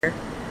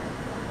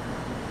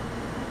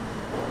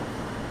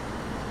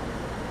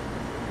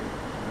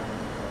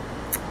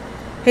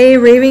Hey,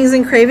 Ravings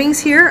and Cravings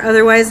here,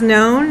 otherwise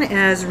known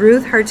as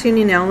Ruth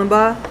Hartunian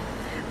Ellenbaugh,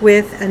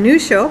 with a new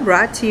show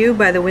brought to you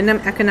by the Wyndham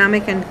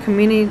Economic and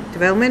Community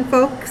Development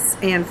folks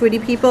and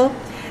foodie people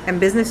and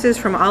businesses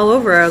from all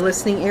over our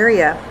listening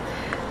area.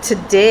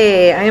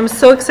 Today, I am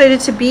so excited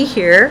to be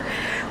here.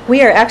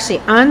 We are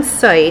actually on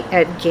site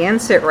at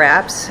Gansett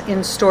Wraps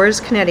in Storrs,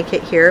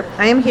 Connecticut here.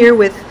 I am here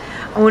with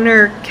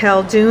owner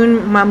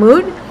Khaldoon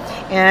Mahmood,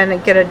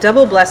 and get a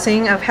double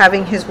blessing of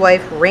having his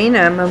wife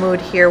Raina Mahmood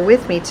here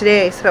with me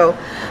today. So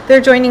they're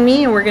joining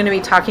me and we're going to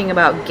be talking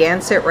about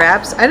Gansett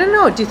Wraps. I don't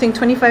know, do you think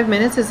 25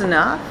 minutes is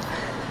enough?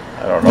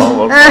 I don't know,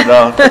 we'll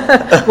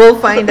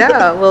find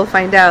out. We'll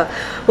find out.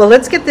 Well,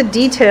 let's get the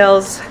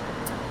details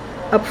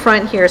up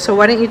front here. So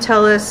why don't you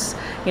tell us,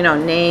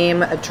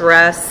 name,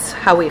 address,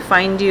 how we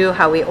find you,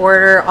 how we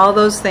order, all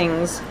those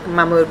things.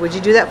 Mahmood, would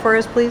you do that for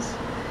us, please?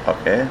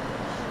 Okay.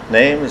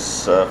 Name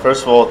is,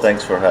 first of all,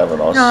 thanks for having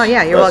us. Oh,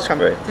 yeah, you're welcome.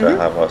 That's great to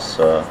have us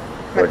My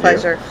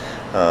pleasure.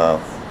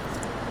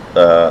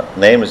 The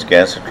name is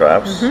Gansett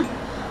Wraps.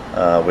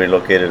 We're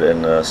located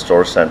in the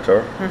store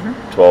center,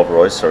 12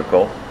 Royce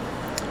Circle,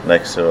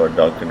 next to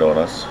Dunkin'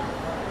 Donuts.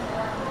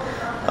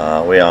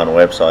 We're on a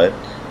website,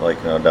 like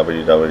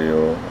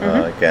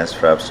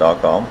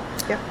www.gansettwraps.com.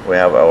 Yep. We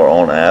have our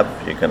own app.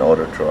 You can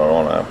order through our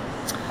own app.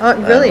 Oh,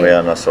 really? And we're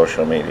on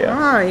social media.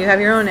 Oh, you have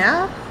your own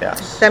app?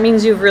 Yes. That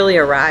means you've really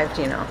arrived,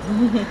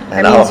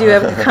 That means you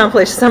have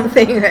accomplished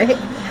something, right?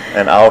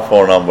 And our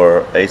phone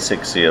number,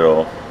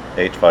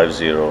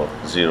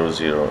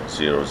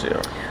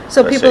 860-850-0000.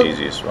 So That's people the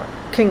easiest one.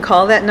 can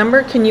call that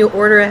number. Can you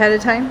order ahead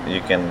of time?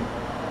 You can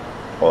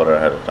order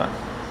ahead of time.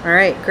 All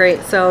right,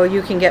 great. So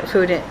you can get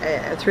food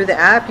through the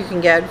app. You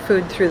can get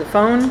food through the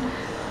phone.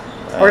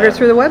 Order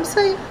through the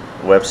website?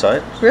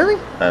 Website. Really?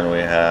 And we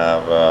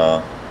have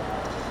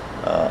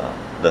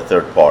the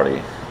third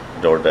party,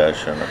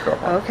 DoorDash and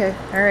Acropolis. Okay,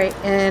 all right.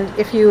 And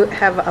if you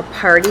have a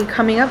party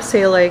coming up,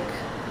 say like,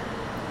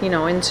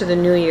 into the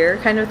new year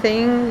kind of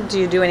thing, do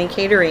you do any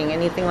catering,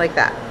 anything like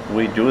that?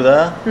 We do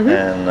that,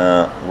 and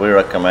we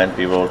recommend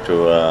people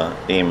to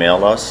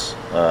email us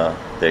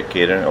their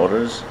catering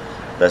orders.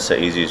 That's the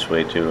easiest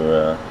way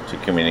to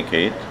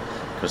communicate,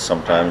 because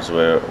sometimes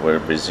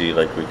we're busy,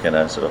 like we can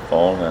answer the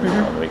phone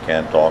and we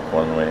can't talk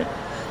when we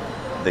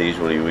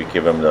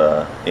give them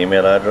the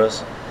email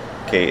address,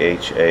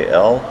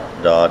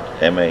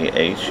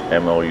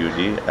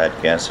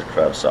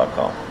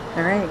 khal.mahmoud@gansettwraps.com.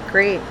 All right,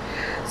 great.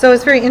 So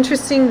it's very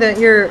interesting that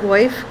your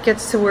wife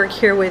gets to work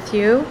here with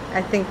you.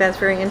 I think that's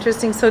very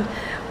interesting. So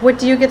what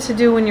do you get to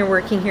do when you're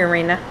working here,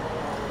 Raina?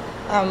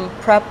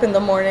 Prep in the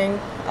morning.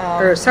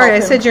 Sorry,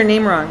 I said your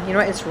name wrong. You know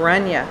what? It's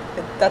Rania.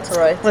 That's all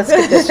right. Let's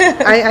get this.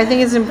 I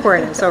think it's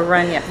important. So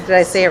Rania. Did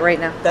I say it right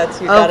now?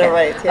 You got it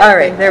right. Yeah, all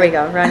right, there we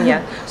go.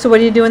 Rania. So what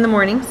do you do in the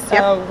mornings?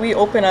 We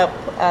open up,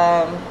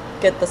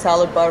 get the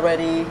salad bar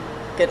ready,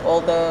 get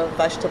all the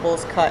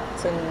vegetables cut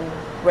and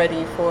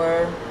ready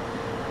for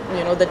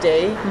the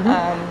day.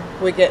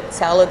 We get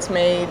salads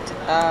made,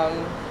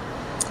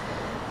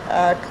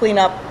 clean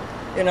up,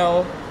 in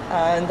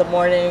the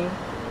morning.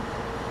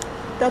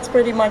 That's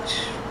pretty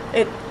much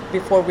it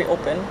before we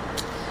open.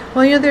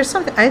 Well,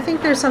 I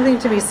think there's something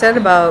to be said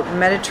about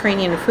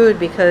Mediterranean food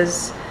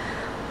because,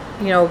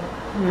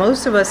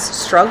 most of us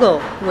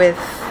struggle with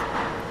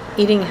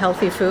eating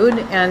healthy food,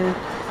 and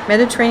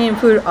Mediterranean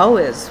food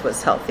always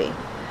was healthy.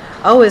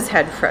 Always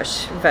had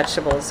fresh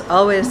vegetables,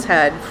 always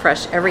had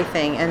fresh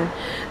everything. And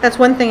that's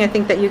one thing I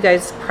think that you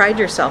guys pride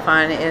yourself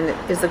on, and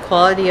is the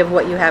quality of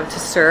what you have to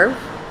serve.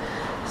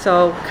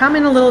 So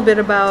comment a little bit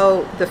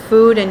about the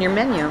food and your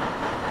menu.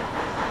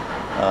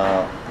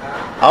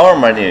 Our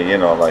menu,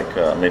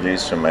 Middle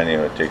Eastern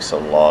menu, it takes a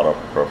lot of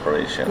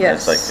preparation.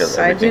 Yes, it's like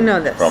I do know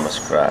this. From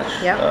scratch.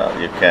 Yep.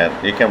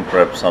 You can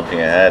prep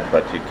something ahead,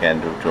 but you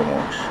can't do too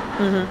much.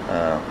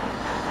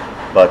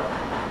 But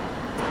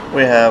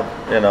we have,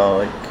 you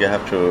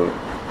have to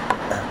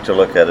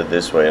look at it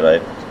this way,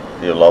 right?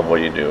 You love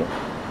what you do,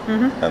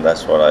 and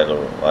that's what I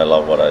do. I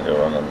love what I do,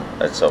 and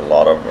it's a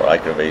lot of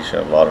aggravation,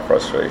 a lot of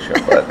frustration,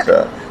 but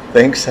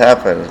things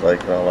happen.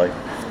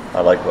 I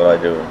like what I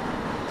do.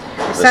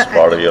 This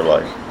part of your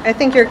life. I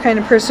think you're the kind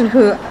of person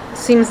who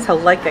seems to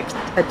like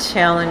a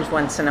challenge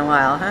once in a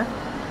while, huh?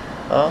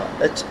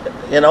 It's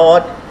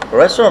what?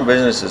 Restaurant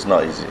business is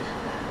not easy.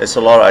 It's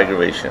a lot of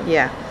aggravation.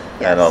 Yeah.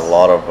 Yes. And a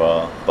lot of,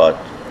 but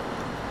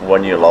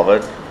when you love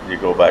it, you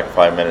go back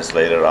 5 minutes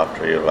later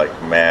after you're like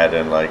mad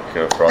and like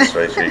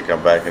frustration. You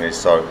come back and you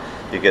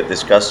get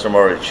this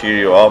customer to cheer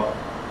you up,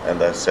 and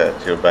that's it.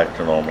 You're back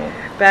to normal.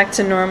 Back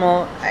to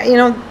normal.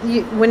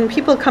 When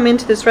people come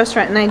into this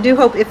restaurant, and I do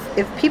hope if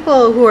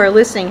people who are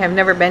listening have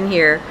never been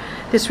here,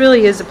 this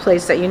really is a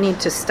place that you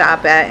need to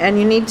stop at, and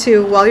you need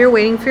to, while you're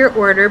waiting for your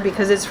order,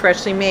 because it's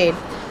freshly made,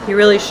 you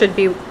really should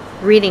be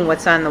reading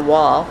what's on the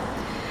wall,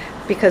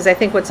 because I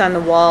think what's on the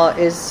wall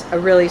is a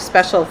really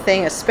special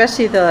thing,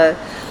 especially the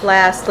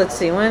last,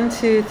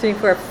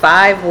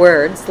 5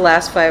 words, the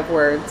last 5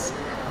 words,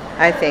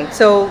 I think.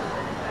 So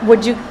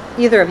would you,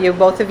 either of you,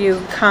 both of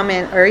you,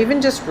 comment or even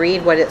just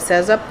read what it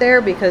says up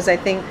there, because I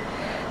think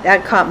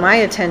that caught my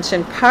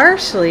attention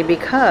partially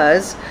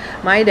because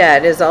my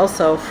dad is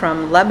also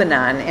from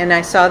Lebanon, and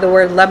I saw the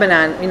word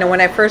Lebanon. You know,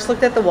 when I first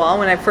looked at the wall,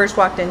 when I first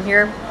walked in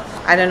here,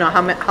 I don't know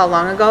how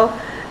long ago,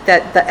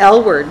 that the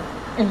L word.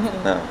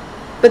 No.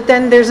 But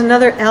then there's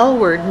another L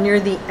word near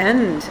the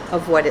end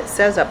of what it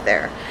says up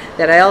there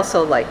that I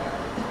also like.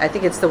 I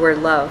think it's the word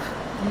love.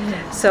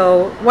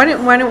 So why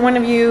don't one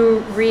of you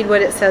read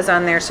what it says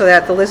on there so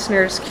that the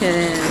listeners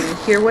can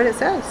hear what it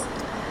says?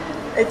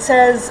 It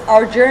says,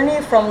 our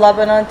journey from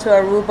Lebanon to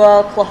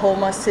Aruba,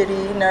 Oklahoma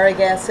City,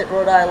 Narragansett,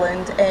 Rhode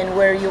Island, and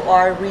where you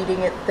are reading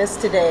it this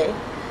today,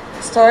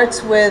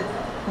 starts with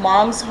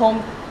Mom's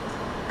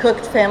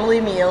home-cooked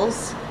family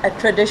meals, a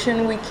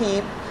tradition we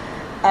keep.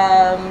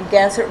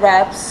 Gansett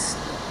Wraps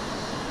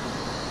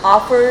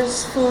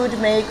offers food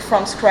made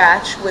from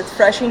scratch with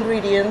fresh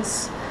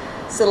ingredients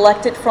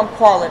selected from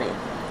quality.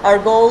 Our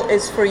goal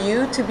is for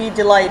you to be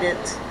delighted.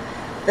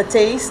 The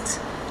taste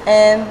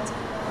and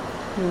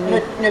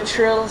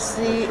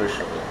nutritionally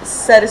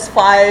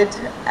satisfied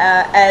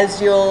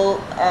as you'll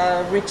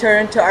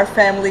return to our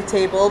family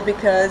table,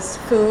 because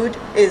food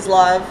is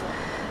love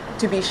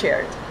to be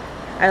shared.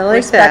 I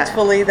like that.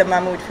 Respectfully, the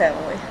Mahmoud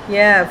family.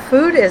 Yeah,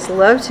 food is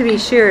love to be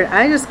shared.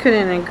 I just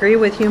couldn't agree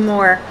with you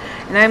more.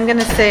 And I'm going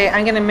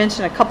to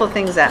mention a couple of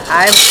things that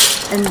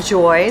I've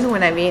enjoyed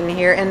when I've eaten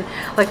here. And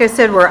like I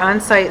said, we're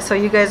on site, so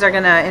you guys are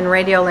going to, in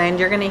Radio Land,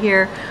 you're going to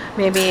hear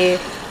maybe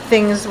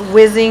things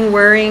whizzing,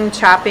 whirring,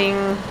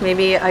 chopping,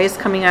 maybe ice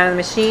coming out of the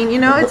machine. You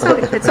know, it's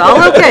okay. It's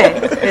all okay.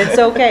 It's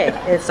okay.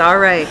 It's all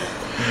right.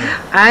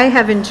 I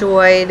have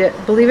enjoyed,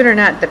 believe it or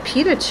not, the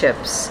pita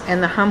chips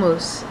and the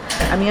hummus.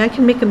 I mean, I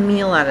can make a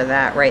meal out of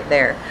that right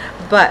there.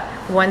 But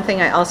one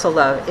thing I also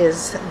love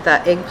is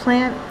the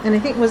eggplant. And I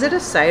think, was it a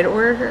side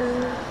order?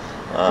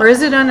 Or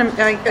is it on a...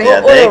 Yeah,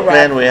 the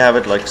eggplant, we have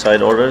it like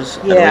side orders.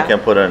 Yeah. And we can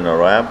put it in a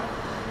wrap.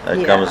 It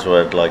Yeah. comes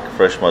with like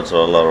fresh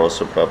mozzarella,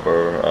 roasted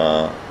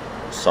pepper,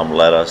 some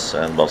lettuce,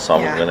 and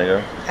balsamic Yeah.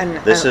 vinegar. And,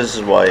 This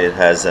is why it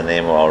has the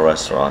name of our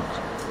restaurant.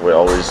 We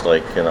always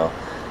like, you know,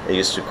 it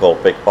used to call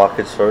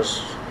pickpockets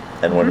first.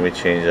 And when we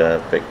change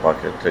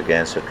pickpocket to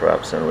Gansett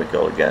Wraps, and we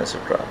call it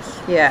Gansett Wraps.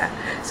 Yeah.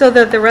 So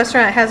the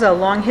restaurant has a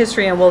long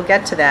history, and we'll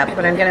get to that.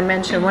 But I'm going to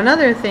mention one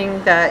other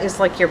thing that is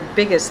like your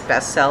biggest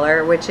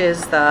bestseller, which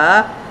is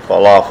the...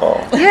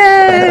 Falafel.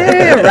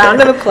 Yay! A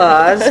round of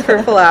applause for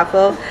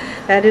falafel.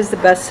 That is the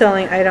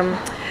best-selling item.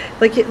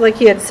 Like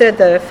you had said,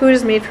 the food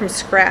is made from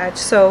scratch.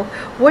 So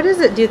what is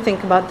it, do you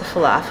think, about the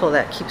falafel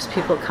that keeps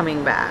people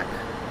coming back?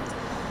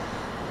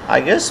 I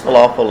guess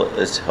falafel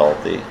is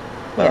healthy.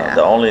 Yeah.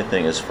 The only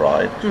thing is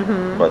fried,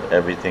 but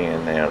everything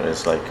in there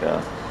is like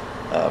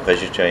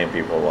vegetarian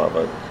people love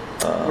it.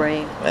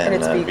 Right. And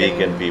it's vegan.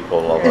 vegan.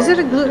 People love Is it.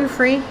 it a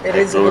gluten-free? It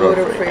is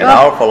gluten-free. gluten-free. And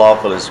our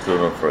falafel is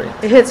gluten-free.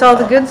 It hits all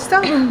the good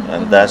stuff?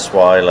 And that's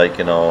why, like,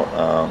 you know,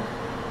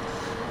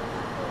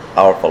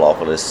 our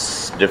falafel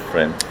is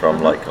different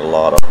from like a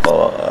lot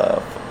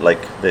of, like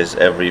there's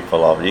every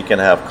falafel. You can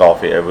have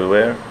coffee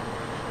everywhere,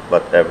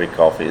 but every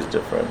coffee is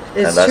different.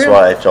 It's and that's true.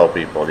 why I tell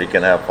people, you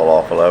can have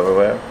falafel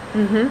everywhere.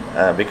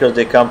 Because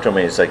they come to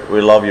me, it's like, we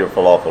love your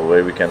falafel,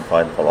 where we can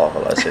find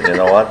falafel. I said, you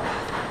know what?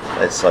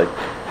 It's like,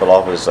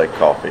 falafel is like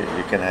coffee.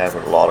 You can have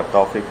a lot of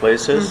coffee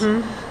places,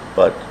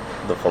 but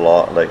the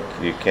falafel, like,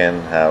 you can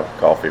have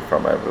coffee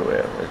from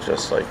everywhere. It's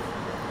just like,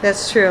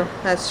 That's true.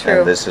 That's true.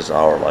 and this is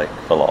our like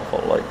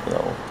falafel. Like, you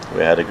know,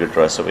 we had a good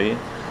recipe,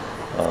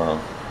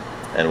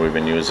 and we've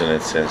been using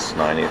it since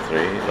 '93.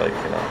 Like,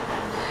 you know.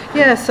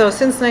 Yeah, so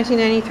since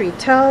 1993,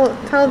 tell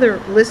the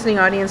listening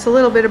audience a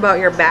little bit about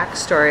your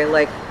backstory,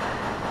 like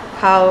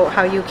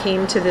how you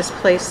came to this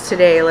place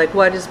today. Like,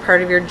 what is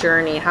part of your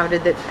journey? How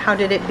did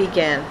it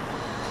begin?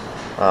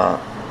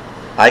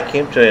 I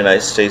came to the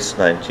United States in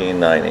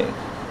 1990,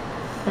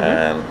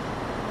 and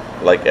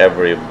like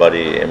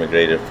everybody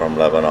immigrated from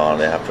Lebanon,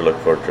 they have to look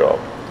for a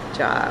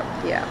job.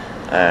 Yeah.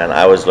 And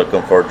I was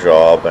looking for a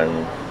job,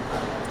 and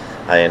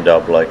I ended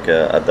up like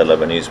at the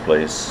Lebanese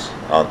place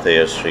on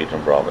Thayer Street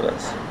in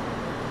Providence.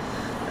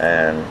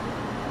 And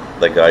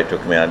the guy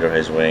took me under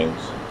his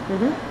wings,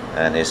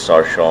 and he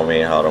started showing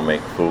me how to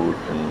make food.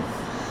 And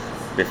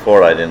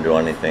before, I didn't do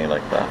anything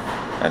like that.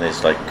 And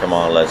he's like, come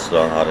on, let's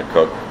learn how to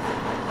cook.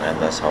 And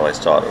that's how I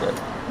started it.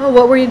 Oh,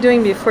 what were you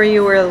doing before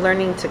you were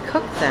learning to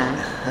cook then?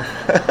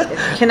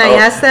 Can I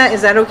ask that?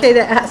 Is that okay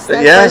to ask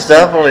that Yes,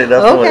 question? definitely.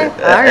 Okay,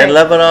 all right. In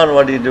Lebanon,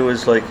 what you do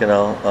is like, you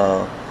know,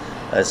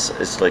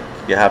 it's like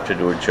you have to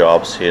do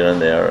jobs here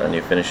and there, and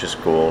you finish your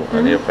school,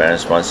 and your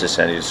parents, once they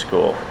send you to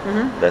school,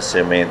 that's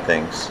their main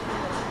things.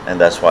 And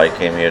that's why I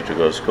came here to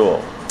go to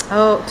school.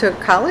 Oh, to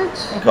college?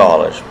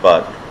 College,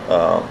 but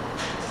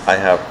I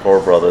have 4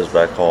 brothers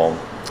back home.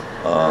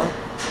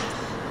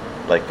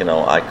 Like, you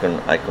know, I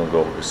couldn't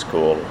go to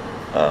school.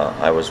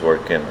 I was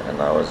working,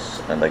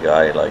 and the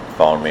guy like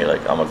found me,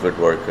 like, I'm a good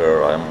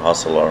worker, I'm a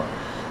hustler.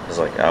 He's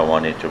like, I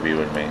want you to be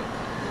with me.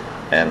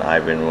 And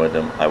I've been with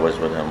him. I was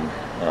with him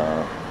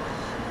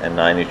in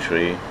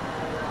 '93.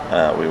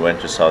 We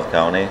went to South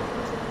County,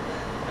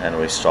 and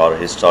he started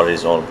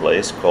his own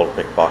place called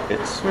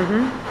Pickpockets.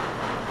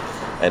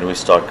 and we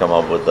start come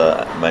up with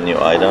the menu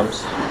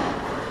items.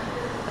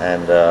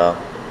 And a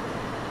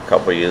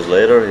couple of years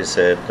later, he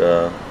said,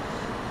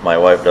 my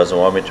wife doesn't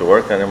want me to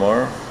work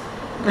anymore.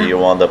 Do you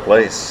want the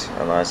place?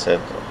 And I said,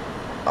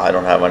 I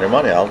don't have any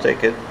money. I'll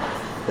take it.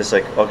 It's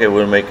like, okay,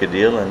 we'll make a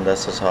deal, and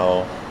this is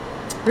how.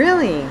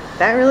 Really?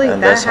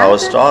 And that's how it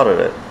started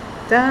it.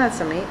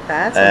 That's amazing.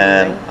 That's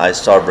and amazing. I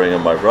started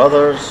bringing my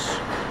brothers.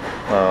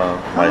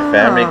 My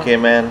family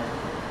came in,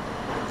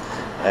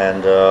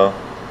 and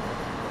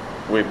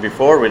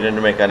before we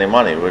didn't make any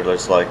money. We were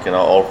just like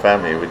all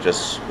family. We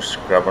just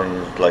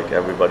scrubbing like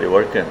everybody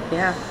working.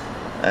 Yeah.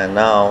 And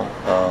now,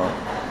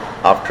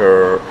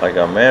 after I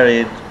got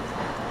married,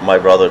 my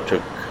brother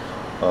took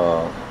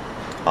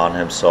on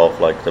himself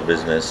like the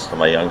business.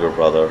 My younger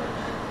brother,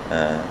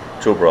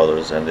 two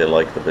brothers, and they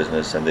liked the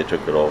business and they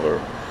took it over.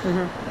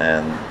 Mm-hmm.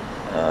 And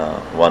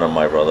one of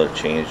my brothers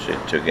changed it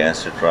to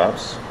Gansett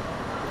wraps,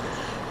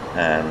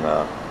 and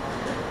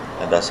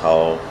that's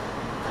how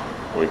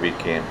we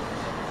became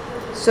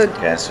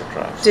Gansett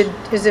wraps.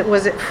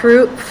 Was it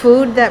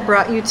food that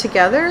brought you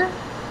together?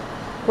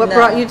 What No.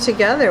 brought you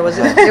together? Was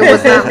it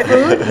was not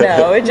food?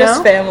 No, it's just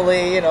No?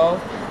 family,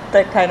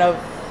 that kind of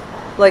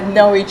like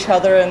know each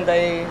other, and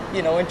they,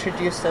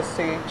 introduced us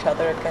to each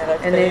other kind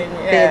of And thing.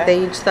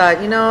 they each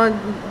thought, you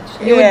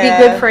would be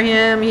good for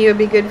him, he would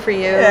be good for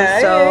you. Yeah,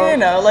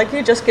 So like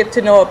you just get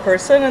to know a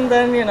person, and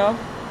then,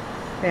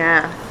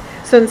 yeah.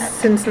 So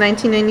since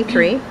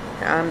 1993,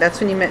 that's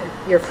when you met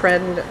your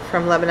friend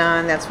from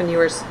Lebanon. That's when you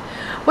were.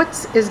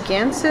 Is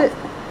Gansett?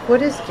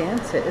 What is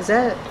Gansett? Is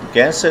that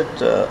Gansett?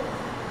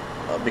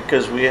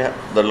 Because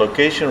the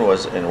location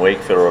was in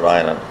Wakefield, Rhode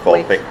Island,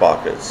 called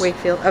Pickpockets.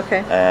 Wakefield?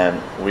 Okay. And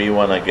we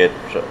want to get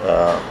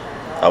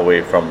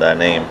away from that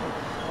name.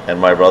 And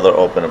my brother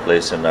opened a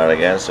place in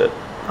Narragansett.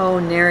 Oh,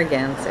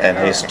 Narragansett. And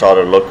he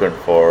started looking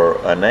for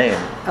a name.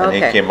 And he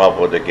Okay. came up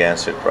with the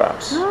Gansett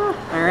wraps. Oh,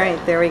 all right,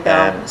 there we go.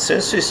 And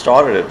since he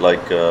started it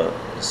like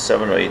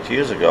 7 or 8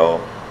 years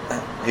ago,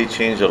 he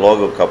changed the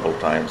logo a couple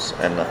times,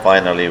 and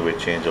finally we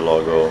changed the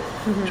logo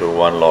to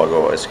one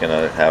logo. It's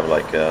gonna have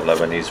like a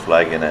Lebanese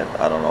flag in it.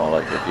 I don't know,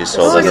 like if you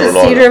saw the it's new a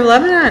logo. Cedar of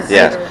Lebanon.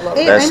 Yeah,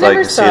 Hey, that's I never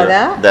like saw Cedar.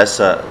 that.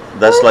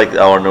 That's like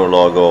our new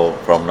logo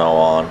from now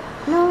on.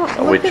 No,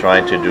 We're look at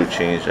trying to that. do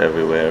change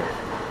everywhere.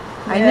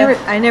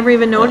 I never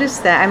even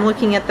noticed that. I'm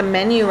looking at the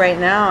menu right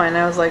now, and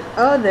I was like,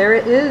 oh, there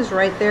it is,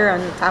 right there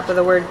on the top of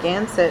the word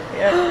Gansett.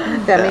 Yeah.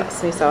 That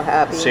makes me so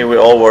happy. See, we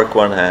all work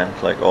one hand.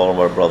 Like all of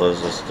our brothers,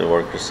 they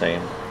work the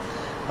same.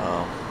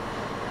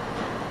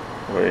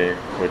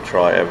 We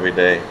try every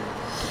day.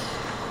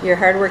 You're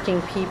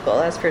hardworking people,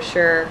 that's for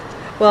sure.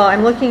 Well,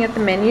 I'm looking at the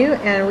menu,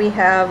 and we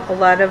have a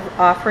lot of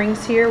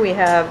offerings here. We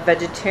have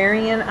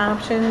vegetarian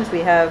options, we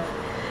have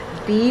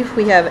beef,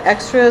 we have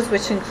extras,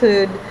 which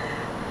include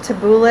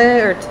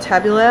tabbouleh or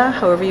tabula,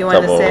 however you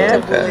want to say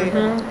it, Tabbouleh,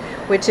 Mhm.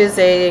 which is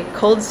a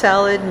cold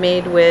salad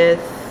made with.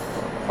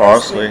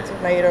 Parsley,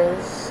 tomatoes.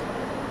 Is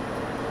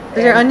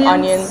there and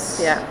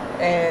onions? Yeah.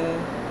 And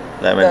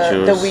lemon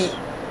the juice. wheat.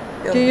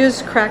 Do you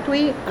use cracked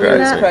wheat? Cracked in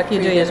that? wheat. Cracked You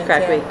do wheat use in it,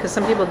 cracked yeah. wheat, because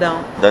some people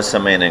don't. That's the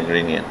main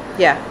ingredient.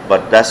 Yeah,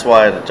 But that's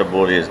why the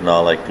tabbouleh is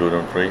not like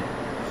gluten free.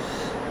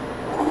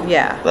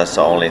 yeah. That's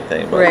the only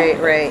thing. But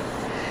Right.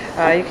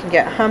 You can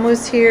get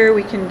hummus here.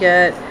 We can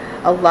get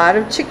a lot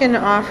of chicken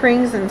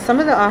offerings, and some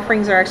of the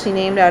offerings are actually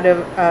named out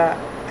of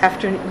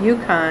after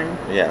Yukon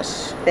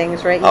Yes.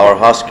 things, right? Our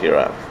husky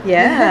wrap. Our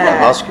Yeah.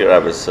 husky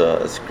wrap is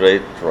it's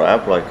great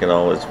wrap. Like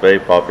it's very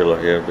popular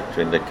here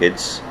between the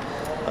kids.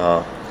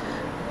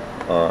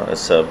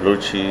 It's blue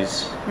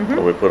cheese.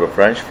 We put a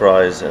French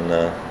fries in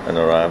the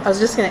wrap. I was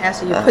just going to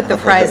ask you. You put the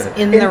fries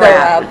in In the the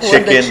wrap. wrap.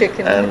 With the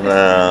chicken. And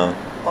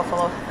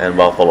Buffalo.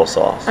 buffalo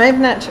sauce. I've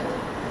not.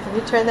 Have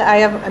you tried that? I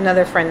have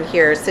another friend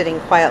here sitting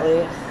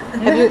quietly.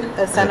 Have you,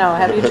 Seno?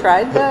 Have you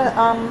tried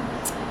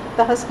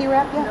the husky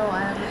wrap yet? No, I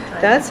haven't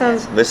tried That it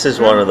sounds. This is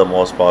one of the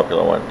most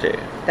popular one too.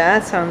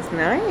 That sounds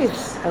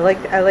nice. I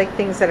like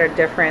things that are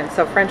different.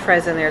 So French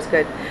fries in there is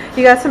good.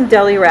 You got some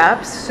deli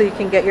wraps, so you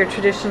can get your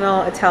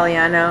traditional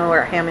Italiano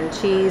or ham and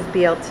cheese,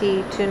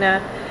 BLT,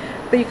 tuna.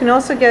 But you can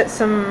also get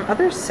some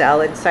other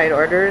salad side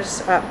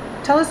orders.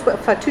 Tell us what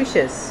fattoush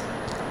is.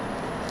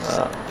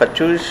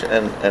 Fattoush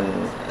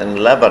in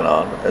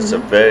Lebanon is a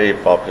very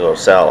popular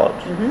salad,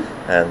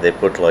 and they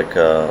put like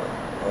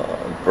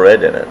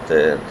bread in it.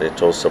 They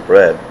toast the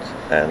bread,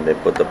 and they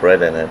put the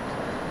bread in it,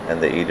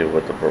 and they eat it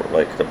with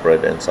the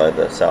bread inside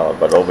the salad.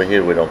 But over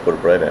here we don't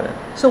put bread in it.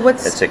 So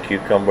what's It's a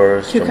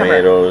cucumber, Cucumber.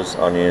 tomatoes,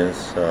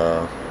 onions,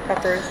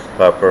 Peppers.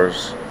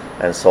 peppers,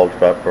 and salt,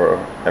 pepper,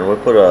 and we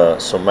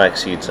put sumac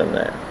seeds in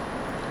there.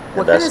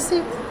 what And kind of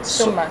seed?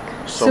 Sumac.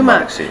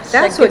 Sumac seeds.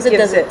 That's That what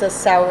gives it. the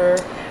sour.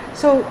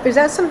 So is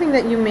that something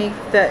that you make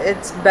that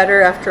it's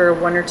better after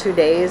 1 or 2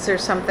 days or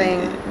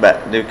something?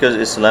 But because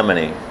it's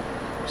lemony.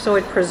 So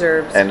it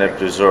preserves. And it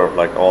preserved,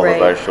 like all Right.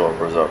 the vegetable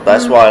preserved.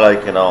 That's why,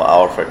 like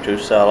our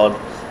fattoush salad,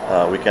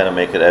 we kind of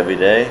make it every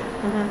day.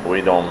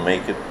 We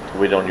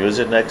don't use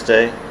it next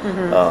day.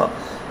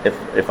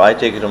 If I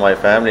take it to my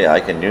family, I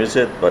can use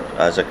it, but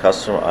as a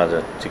customer,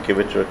 to give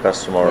it to a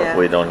customer, Yeah.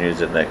 we don't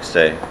use it next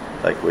day.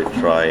 Like we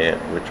try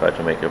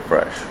to make it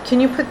fresh. Can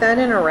you put that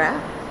in a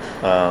wrap?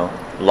 A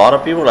lot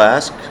of people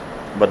ask,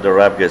 but the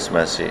wrap gets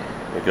messy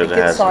because It it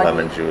gets has soggy.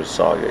 lemon juice,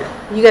 soggy.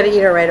 You got to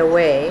eat it right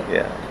away.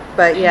 Yeah.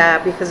 But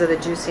yeah, because of the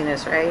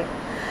juiciness, right?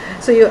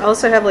 So you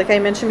also have, like I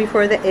mentioned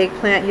before, the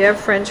eggplant. You have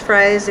French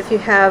fries. If you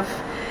have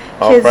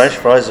Our kids, French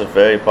fries are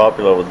very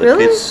popular with the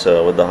Really? kids,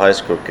 with the high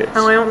school kids.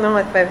 Oh, I don't know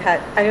if I've had.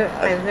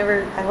 I've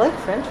never. I like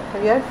French.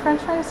 Have you had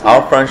French fries?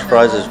 Our French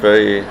fries is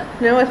very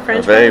No, with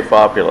French very fries.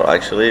 popular.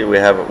 Actually,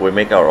 we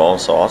make our own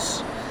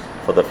sauce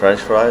for the French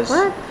fries.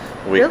 What?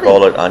 We Really?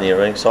 call it onion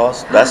ring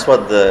sauce. That's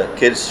what the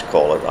kids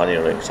call it,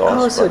 onion ring sauce.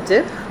 Oh, so but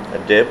dip. a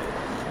dip,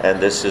 and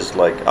this is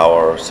like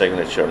our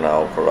signature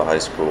now for the high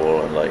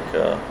school, and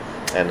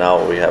and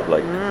now we have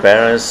like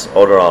parents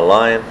order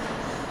online,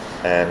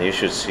 and you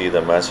should see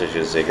the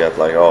messages they get,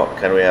 like, oh,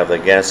 can we have the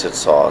Gansett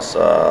sauce,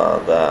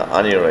 the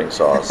onion ring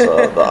sauce,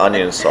 the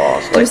onion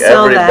sauce, Do you like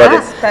sell everybody.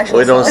 that? Special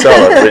We don't sauce.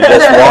 sell it. We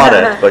just want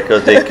it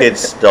because the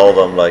kids tell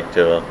them like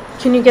to.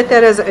 Can you get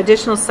that as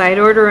additional side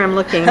order? I'm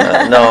looking.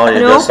 No,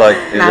 you No? just like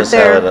you Not just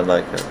there. have it and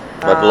like.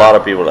 But a lot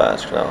of people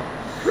ask now.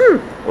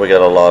 We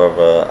get a lot of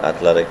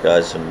athletic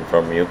guys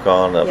from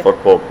Yukon, Yeah.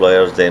 football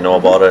players. They know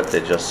about it. They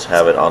just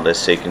have it on their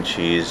steak and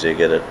cheese. They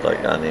get it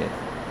like honey.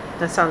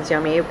 That sounds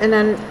yummy. And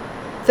then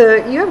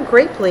you have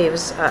grape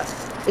leaves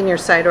in your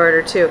side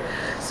order too.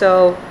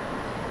 So,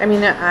 I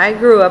mean, I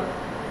grew up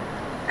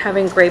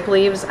having grape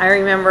leaves. I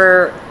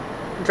remember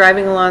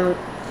driving along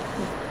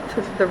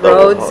the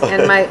roads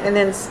and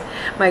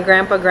my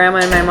grandpa, grandma,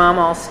 and my mom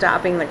all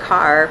stopping the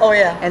car. Oh,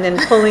 yeah. And then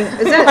pulling.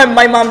 Is that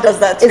My mom does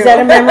that too. is that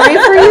a memory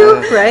for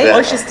you? Right?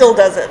 Oh, she still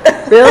does it.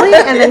 Really?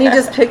 And then you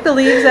just pick the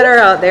leaves that are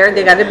out there.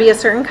 They got to be a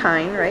certain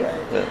kind, right?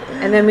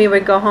 And then we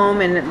would go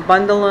home and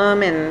bundle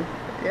them and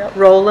Yep.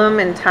 roll them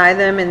and tie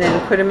them and then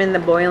put them in the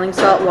boiling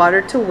salt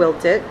water to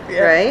wilt it,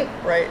 Yep. right?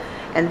 Right.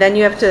 And then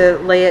you have to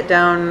lay it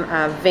down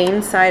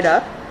vein side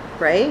up,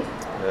 right?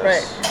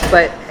 Yes.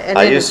 But and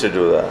I then used to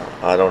do that.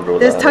 I don't do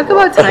this that. talk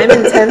anymore. about time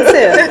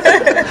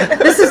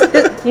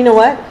intensive. You know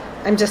what?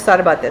 I just thought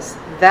about this.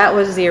 That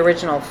was the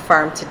original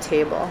farm to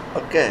table,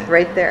 Okay.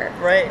 right there.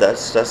 Right.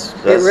 That's It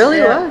really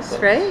yeah. was,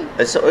 right?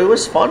 It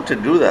was fun to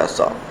do that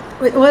stuff.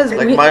 It was.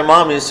 Like my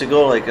mom used to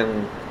go like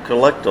and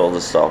collect all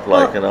the stuff,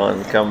 like and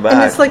come back.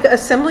 And it's like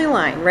assembly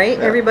line, right?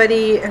 Yeah.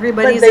 Everybody's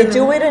But they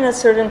do it in a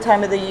certain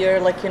time of the year,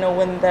 like,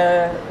 when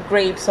the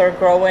grapes are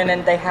growing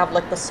and they have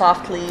like the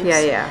soft leaves. Yeah,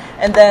 yeah.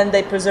 And then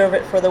they preserve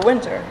it for the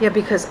winter. Yeah,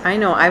 because I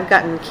know I've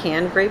gotten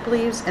canned grape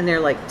leaves and they're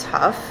like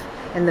tough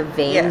and the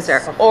veins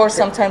are. Or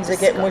sometimes they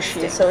get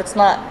mushy, disgusting. so it's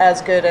not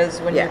as good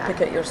as when Yeah. you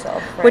pick it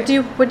yourself. Right?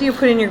 What do you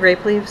put in your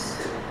grape leaves?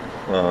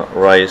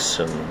 Rice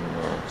and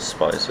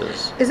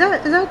spices. Is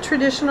that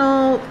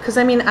traditional? Because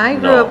I mean, I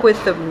grew No. up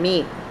with the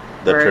meat.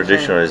 The version.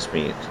 traditional is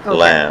meat, Okay.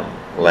 lamb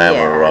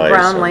Yeah, or rice.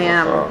 brown and-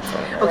 lamb. oh.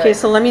 Okay, Right.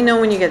 so let me know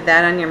when you get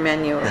that on your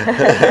menu.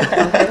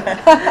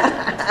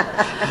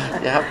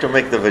 You have to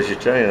make the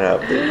vegetarian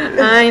happy.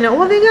 I know.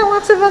 Well, they got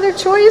lots of other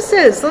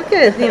choices. Look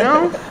at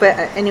But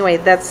anyway,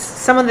 that's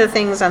some of the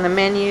things on the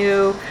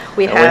menu.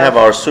 We And we have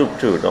our soup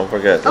too. Don't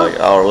forget, Oh. like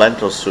our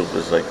lentil soup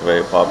is like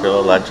very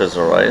popular. Lentils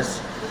and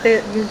rice.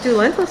 You do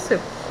lentil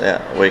soup. Yeah,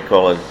 we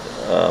call it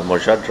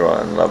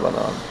mojadra in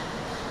Lebanon.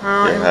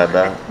 You had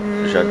that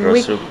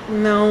mojadra soup?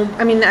 No,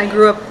 I mean I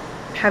grew up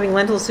having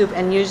lentil soup,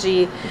 and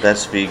usually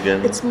That's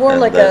vegan. It's more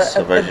and like that's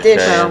a dish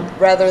vegetarian.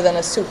 rather than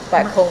a soup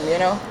back home,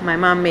 my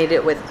mom made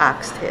it with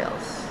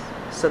oxtails,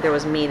 so there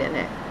was meat in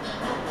it.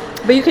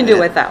 But you can do Yeah.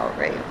 without,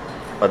 right?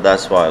 But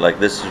that's why, like,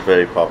 this is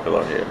very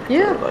popular here.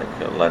 Yeah.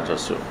 Like lentil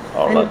soup.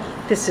 Our And lentil.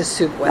 this is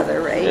soup weather,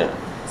 right? Yeah.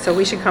 So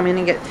we should come in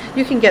and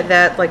you can get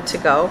that like to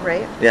go,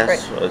 right? Yes,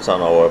 Right. it's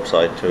on our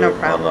website too, No on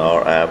problem.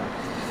 our app.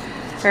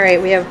 All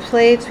right, we have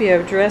plates, we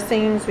have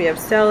dressings, we have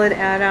salad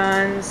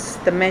add-ons.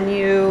 The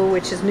menu,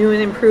 which is new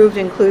and improved,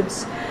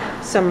 includes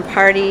some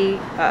party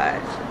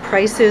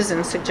prices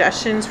and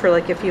suggestions for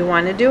like if you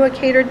want to do a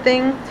catered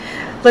thing.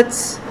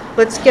 Let's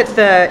get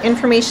the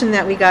information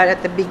that we got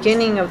at the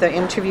beginning of the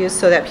interview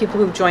so that people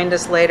who joined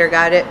us later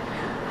got it.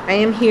 I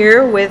am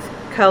here with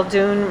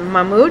Khaldoun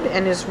Mahmoud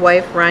and his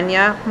wife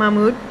Rania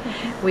Mahmoud.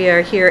 We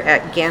are here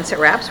at Gansett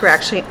Wraps. We're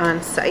actually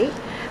on site.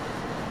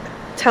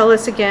 Tell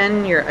us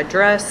again your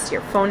address,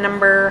 your phone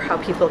number, how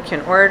people can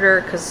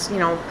order, because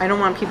I don't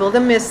want people to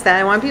miss that.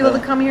 I want people to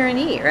come here and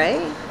eat, right?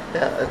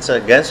 Yeah, it's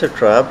a Gansett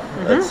Trap.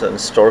 It's a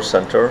store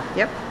center.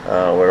 Yep.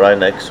 We're right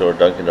next to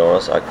Dunkin'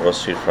 Donuts, across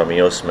the street from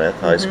E.O. Smith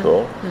High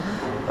School.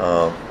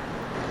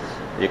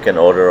 You can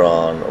order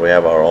we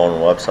have our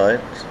own website.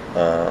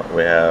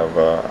 We have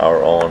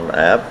our own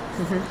app,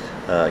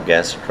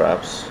 Gansett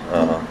Traps.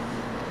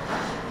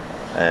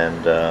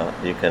 And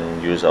you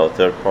can use our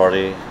third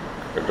party,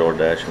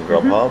 DoorDash and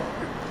Grubhub.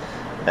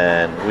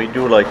 And we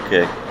do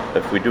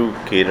if we do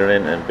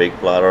catering and big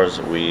platters,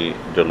 we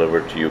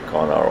deliver to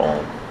Yukon our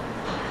own.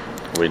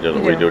 We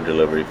do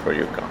delivery for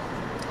Yukon.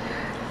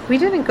 We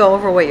didn't go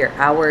over what your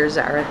hours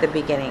are at the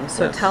beginning,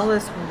 so Yes. tell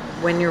us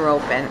when you're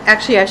open.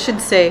 Actually, I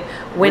should say,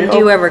 when We do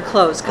you op- ever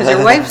close? Because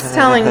your wife's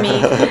telling me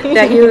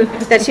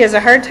that she has a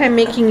hard time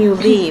making you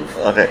leave.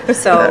 Okay.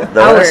 So, The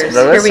hours, rest-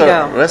 the here we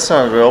restaurant- go.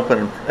 Restaurants we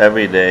open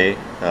every day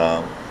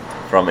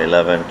from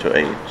 11 to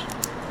 8.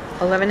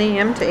 11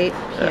 a.m. to 8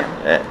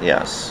 p.m.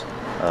 Yes.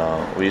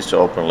 We used to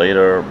open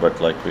later, but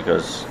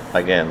because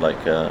again,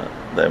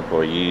 the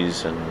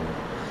employees and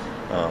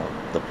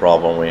the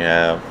problem we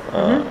have,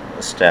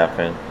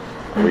 staffing,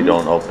 we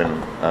don't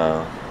open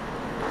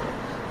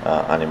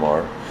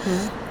anymore.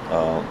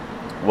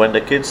 When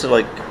the kids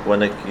when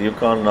the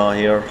Yukon now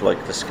here,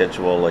 the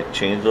schedule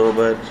changed a little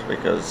bit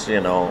because we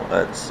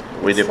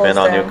It depend slows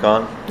on down.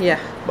 Yukon, Yeah.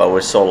 but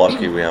we're so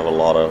lucky we have a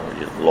lot of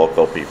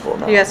local people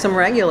now. You got some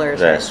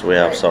regulars. right? Yes, we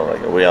have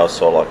some. We are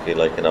so lucky.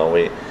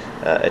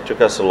 It took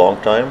us a long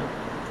time,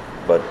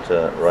 but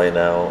right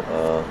now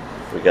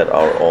we get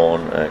our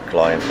own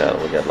clientele.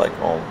 We get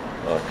own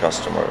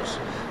customers.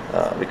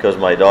 Because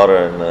my daughter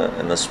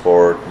in the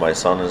sport, my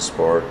son in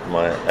sport,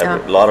 a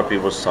lot of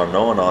people start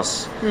knowing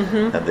us,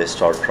 and they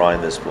start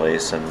trying this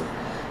place, and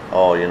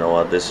you know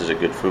what, this is a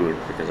good food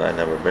because I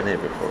never been here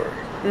before,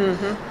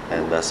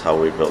 and that's how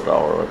we built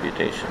our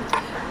reputation.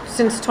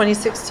 Since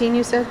 2016,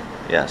 you said?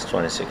 Yes,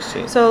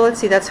 2016. So let's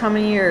see, that's how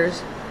many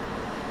years?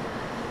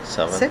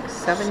 7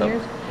 7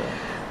 years?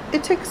 Yeah.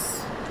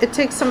 It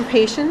takes some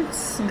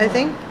patience, I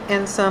think,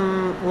 and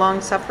some long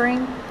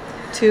suffering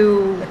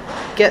to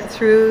get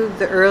through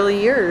the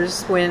early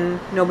years when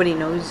nobody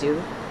knows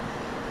you.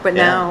 But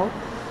Yeah. now,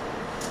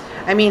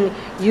 I mean,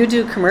 you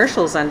do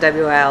commercials on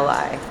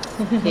WILI.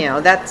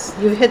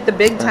 You've hit the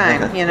big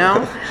time,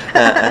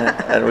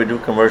 and we do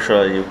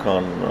commercial at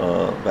Yukon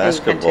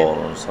basketball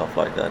too. and stuff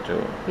like that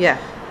too. Yeah.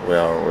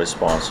 We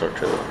sponsor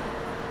too.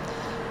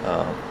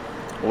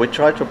 We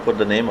try to put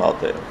the name out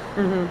there,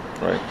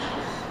 right?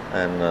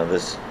 And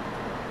this,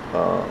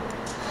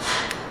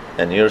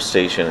 and your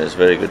station is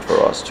very good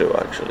for us too,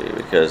 actually,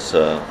 because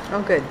Oh,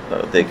 good.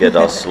 they get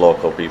us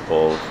local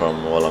people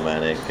from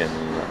Willimantic,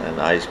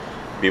 and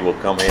people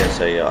come here and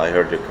say, I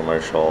heard your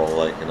commercial,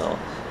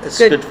 it's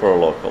Good. good for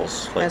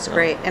locals. That's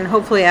great. And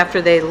hopefully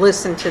after they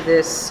listen to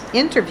this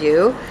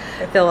interview,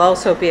 they'll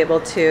also be able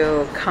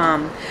to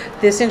come.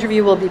 This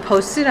interview will be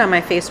posted on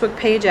my Facebook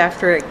page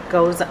after it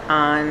goes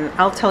on.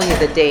 I'll tell you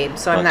the date,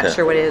 so I'm not Okay.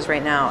 sure what it is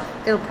right now.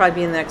 It'll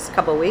probably be in the next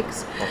couple of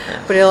weeks. Okay.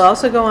 But it'll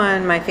also go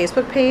on my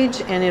Facebook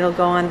page, and it'll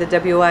go on the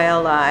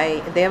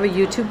WILI. They have a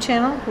YouTube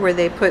channel where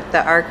they put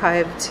the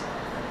archived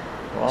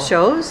Wow.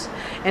 shows,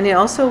 and it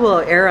also will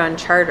air on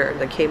Charter,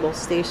 the cable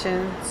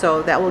station,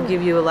 so that will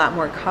give you a lot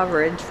more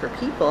coverage for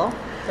people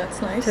That's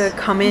nice. to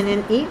come in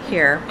and eat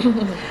here.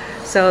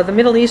 So the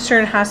Middle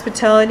Eastern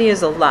hospitality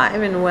is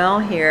alive and well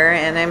here,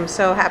 and I'm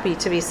so happy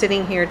to be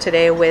sitting here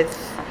today with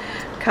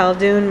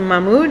Khaldoun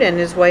Mahmoud and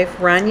his wife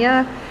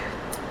Rania.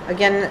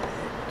 Again,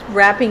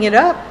 wrapping it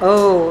up.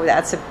 Oh,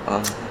 that's a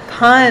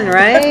pun,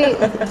 right?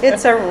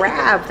 It's a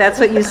wrap. That's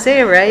what you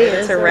say, right?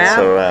 It's a wrap.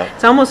 It's a wrap.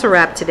 It's almost a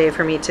wrap today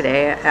for me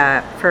today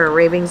for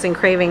Ravings and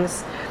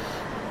Cravings.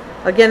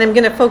 Again, I'm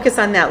going to focus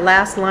on that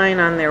last line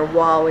on their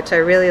wall, which I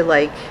really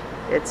like.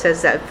 It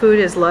says that food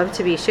is love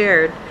to be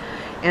shared.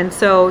 And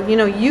so,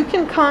 you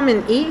can come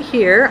and eat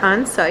here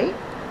on site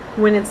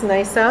when it's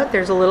nice out.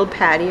 There's a little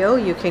patio.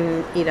 You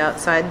can eat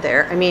outside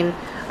there. I mean,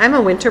 I'm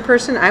a winter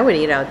person. I would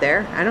eat out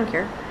there. I don't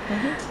care.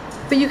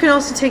 But you can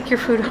also take your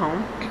food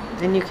home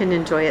and you can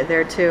enjoy it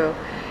there too.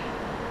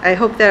 I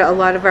hope that a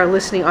lot of our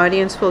listening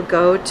audience will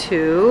go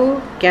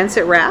to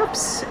Gansett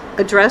Wraps.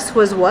 Address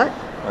was what?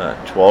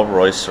 12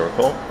 Royce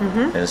Circle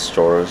in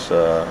stores,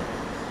 in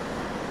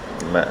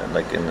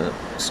the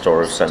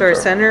store center. Store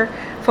Center.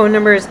 Phone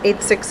number is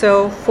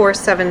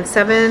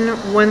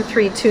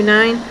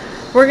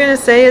 860-477-1329. We're going to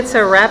say it's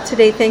a wrap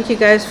today. Thank you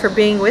guys for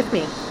being with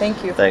me.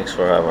 Thank you. Thanks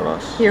for having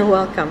us. You're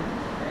welcome.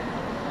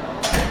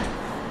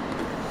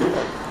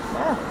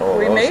 Oh,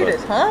 We also- made it,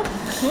 huh?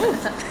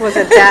 Was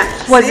it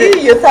that? Was See,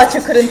 it? you thought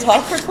you couldn't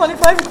talk for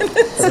 25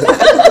 minutes?